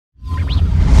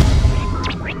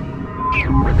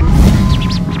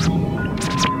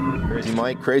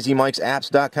Mike,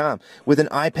 CrazyMikesapps.com, with an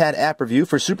iPad app review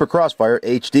for Super Crossfire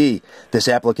HD. This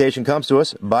application comes to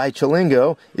us by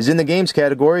Chillingo, is in the games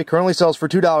category, currently sells for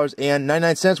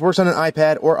 $2.99, works on an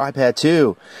iPad or iPad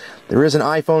 2. There is an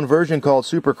iPhone version called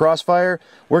Super Crossfire,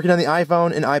 working on the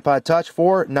iPhone and iPod Touch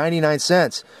for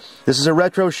 99¢. This is a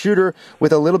retro shooter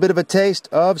with a little bit of a taste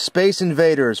of Space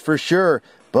Invaders, for sure,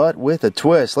 but with a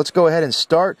twist. Let's go ahead and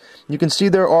start. You can see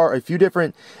there are a few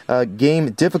different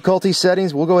game difficulty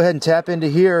settings. We'll go ahead and tap into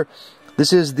here.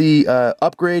 This is the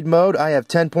upgrade mode. I have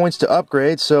 10 points to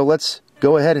upgrade, so let's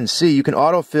go ahead and see. You can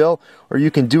autofill or you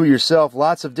can do it yourself.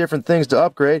 Lots of different things to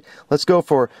upgrade. Let's go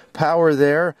for power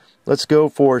there. Let's go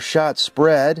for shot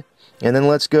spread. And then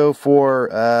let's go for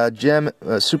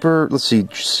super, let's see,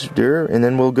 and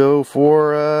then we'll go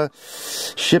for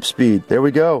ship speed. There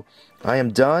we go. I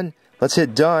am done. Let's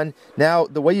hit done. Now,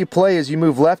 the way you play is you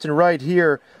move left and right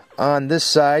here on this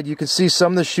side. You can see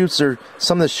some of the ships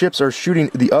are shooting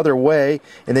the other way,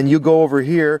 and then you go over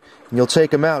here and you'll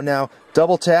take them out. Now,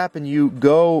 double tap and you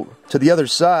go to the other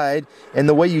side, and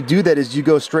the way you do that is you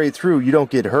go straight through. You don't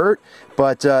get hurt,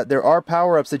 but there are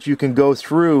power-ups that you can go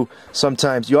through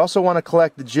sometimes. You also want to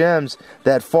collect the gems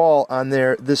that fall on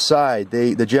this side.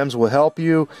 The gems will help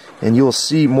you, and you'll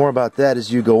see more about that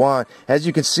as you go on. As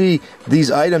you can see, these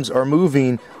items are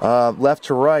moving left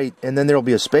to right, and then there will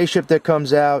be a spaceship that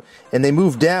comes out, and they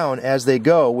move down as they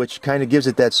go, which kind of gives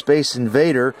it that Space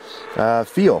Invader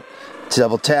feel.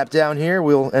 Double tap down here,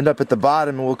 we'll end up at the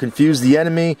bottom and we'll confuse the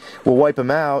enemy, we'll wipe them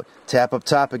out, tap up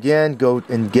top again, go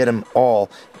and get them all.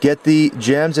 Get the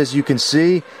gems as you can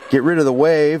see, get rid of the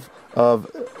wave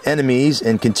of enemies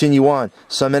and continue on.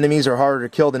 Some enemies are harder to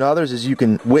kill than others, as you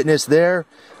can witness there.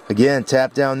 Again,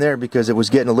 tap down there because it was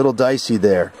getting a little dicey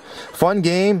there. Fun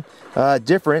game,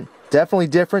 different. Definitely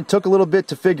different. Took a little bit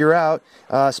to figure out,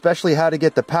 especially how to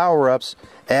get the power-ups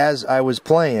as I was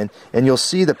playing. And you'll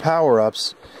see the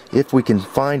power-ups if we can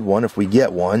find one, if we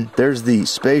get one. There's the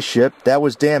spaceship. That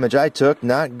was damage I took.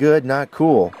 Not good, not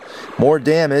cool. More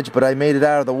damage, but I made it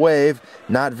out of the wave.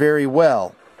 Not very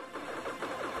well.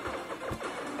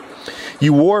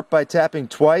 You warp by tapping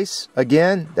twice.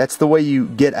 Again, that's the way you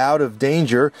get out of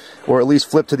danger, or at least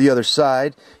flip to the other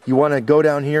side. You want to go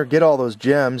down here, get all those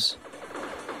gems.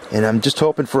 And I'm just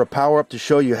hoping for a power-up to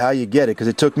show you how you get it, because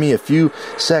it took me a few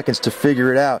seconds to figure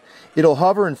it out. It'll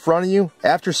hover in front of you.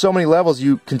 After so many levels,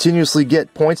 you continuously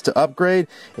get points to upgrade,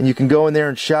 and you can go in there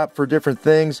and shop for different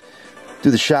things.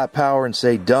 Do the shot power and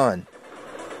say done.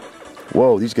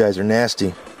 Whoa, these guys are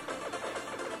nasty.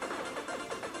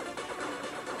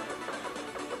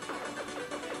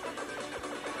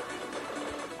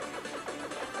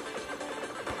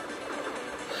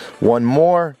 One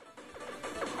more.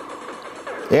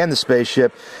 And the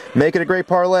spaceship. Make it a great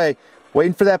parlay.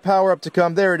 Waiting for that power-up to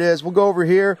come. There it is. We'll go over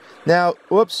here. Now,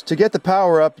 whoops, to get the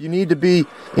power-up, you need to be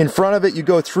in front of it. You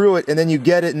go through it, and then you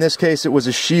get it. In this case, it was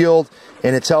a shield,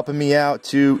 and it's helping me out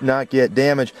to not get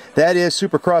damage. That is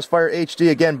Super Crossfire HD,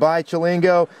 again, by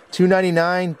Chillingo.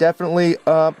 $2.99. Definitely,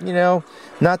 you know,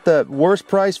 not the worst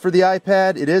price for the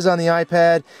iPad. It is on the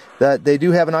iPad. They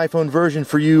do have an iPhone version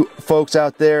for you folks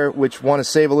out there which want to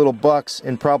save a little bucks,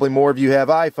 and probably more of you have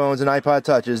iPhones and iPod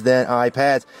Touches than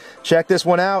iPads. Check this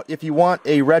one out if you want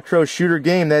a retro shooter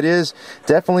game that is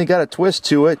definitely got a twist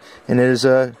to it, and it is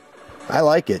I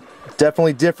like it.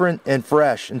 Definitely different and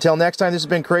fresh. Until next time, this has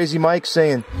been Crazy Mike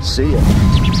saying, see ya.